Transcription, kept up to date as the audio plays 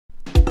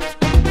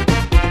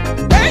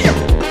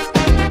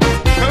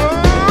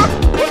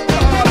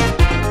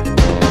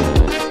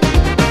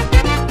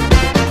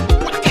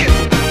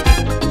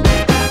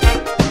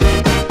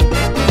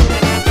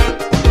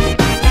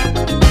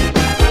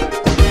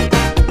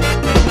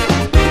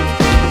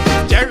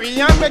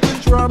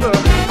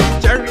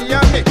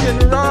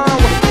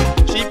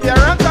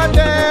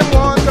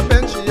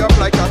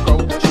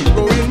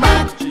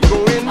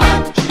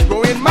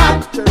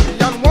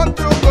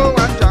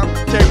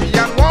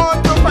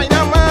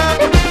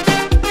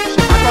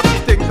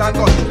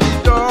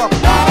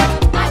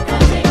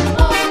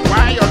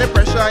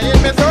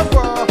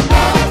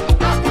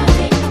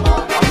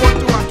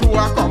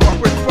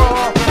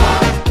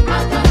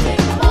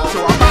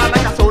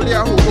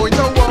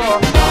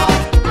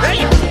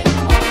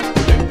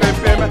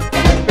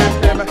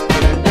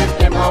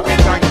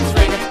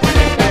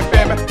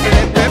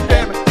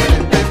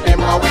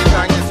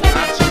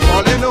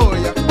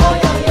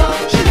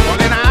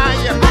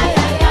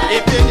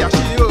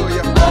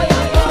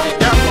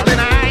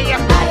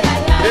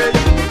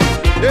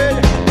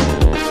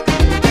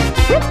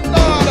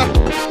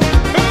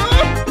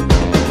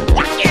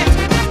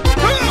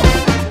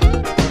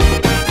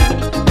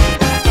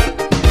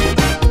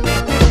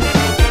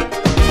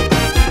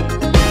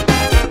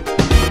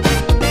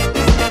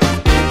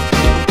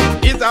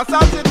a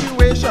sad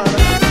situation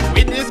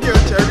with this girl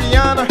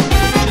Cherryana.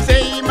 She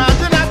say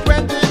imagine at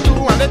 22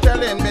 and they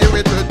telling me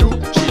what to do.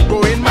 She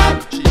going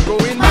mad, she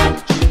going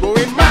mad, she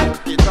going mad.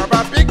 It's of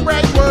a big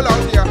bright world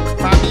out there.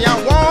 Mommy, I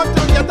want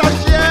to get a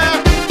share.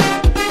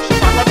 She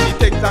packed up the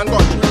things and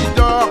got through the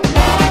door.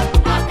 No,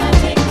 I can't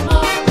take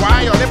no more.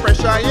 Why all the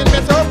pressure in me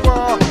so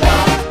far? No,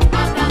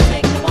 I can't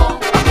take no more.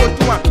 I go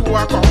 2 and 2,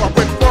 I come up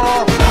with 4. No,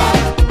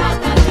 I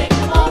can't take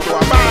no more. So a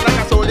band like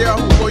a soldier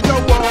who go to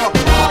war.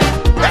 No,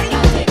 I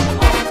can't take no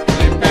more.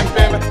 Lim pim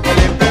pim,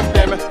 lim pim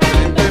pim,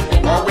 lim pim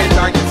pim, always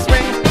hang it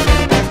swing.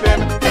 Lim pim pim,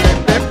 lim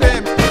pim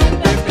pim, lim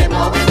pim pim,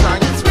 always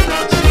hang it swing.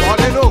 She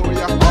falling over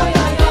ya, Oh,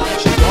 yeah, yeah.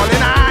 she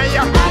falling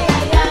higher. Ay,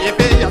 ay, ay. If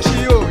it ya, she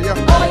oh ya,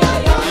 Oh,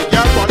 yeah, yeah. the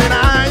girl falling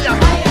higher.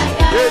 Ay, ay,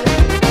 ay. Yeah.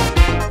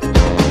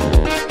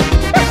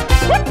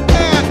 What?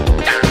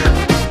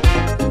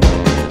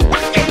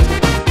 Whack it.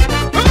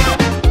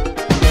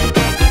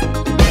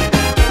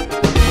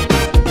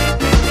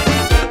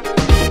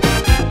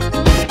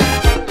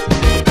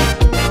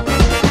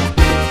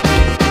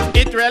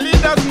 It really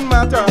doesn't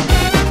matter,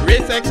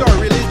 race, sex or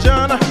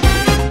religion,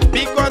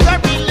 because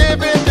every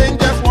living thing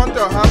just want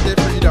to have the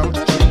freedom.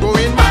 She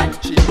going mad,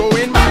 she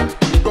going mad,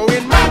 she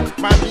going mad.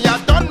 Mommy,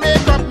 I done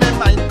make up my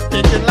mind,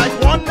 taking life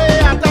one day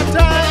at a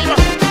time.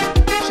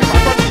 She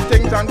packed up the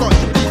things and got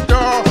through the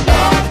door. No,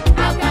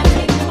 I can't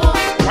take no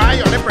more. Why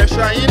all the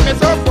pressure in me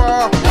so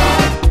far? No,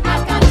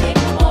 I can't take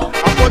no more.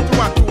 I put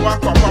 2 and 2, I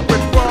come up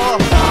with 4.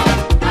 No,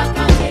 I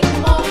can't take no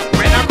more.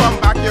 When I come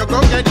back, you go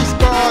get the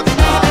scores.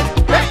 No,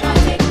 I can't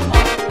take no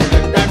more.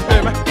 Lim pim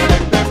pim,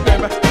 lim pim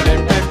pim, lim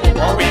pim pim,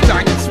 always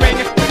hang it swing.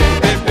 Lim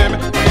pim pim,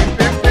 lim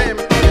pim pim,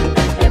 lim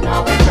pim pim,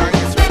 always hang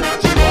it swing.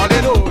 She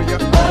falling over ya,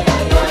 Oh,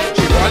 yeah, yeah.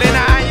 she falling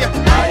higher.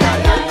 Ay, ay,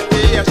 ay.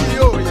 Yeah, she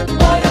oh ya,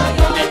 Oh, yeah,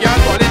 yeah. the girl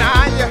falling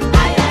higher.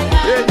 Ay, ay,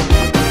 ay. Yeah.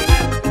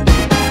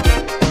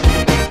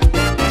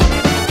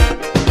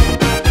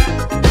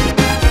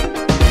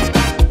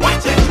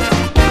 Watch it.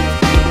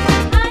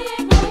 I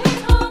ain't going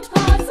home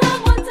 'cause I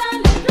want a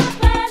little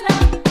fella.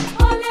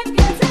 All them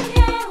girls in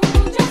here who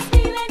just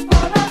feeling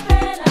for a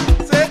fella.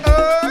 Say oh,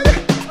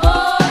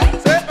 Oi,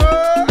 say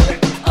oh,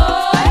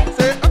 oi,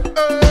 say oh.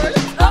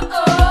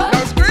 oh.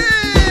 Now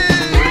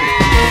scream.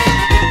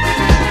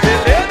 The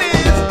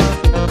ladies,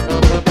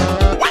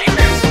 wind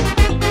this.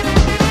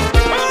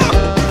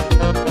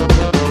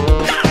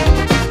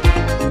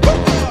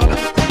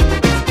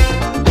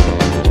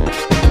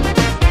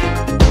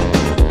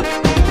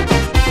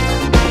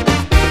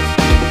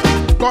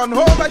 Gone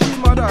home by she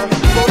mother,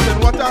 both in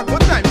water,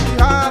 good time.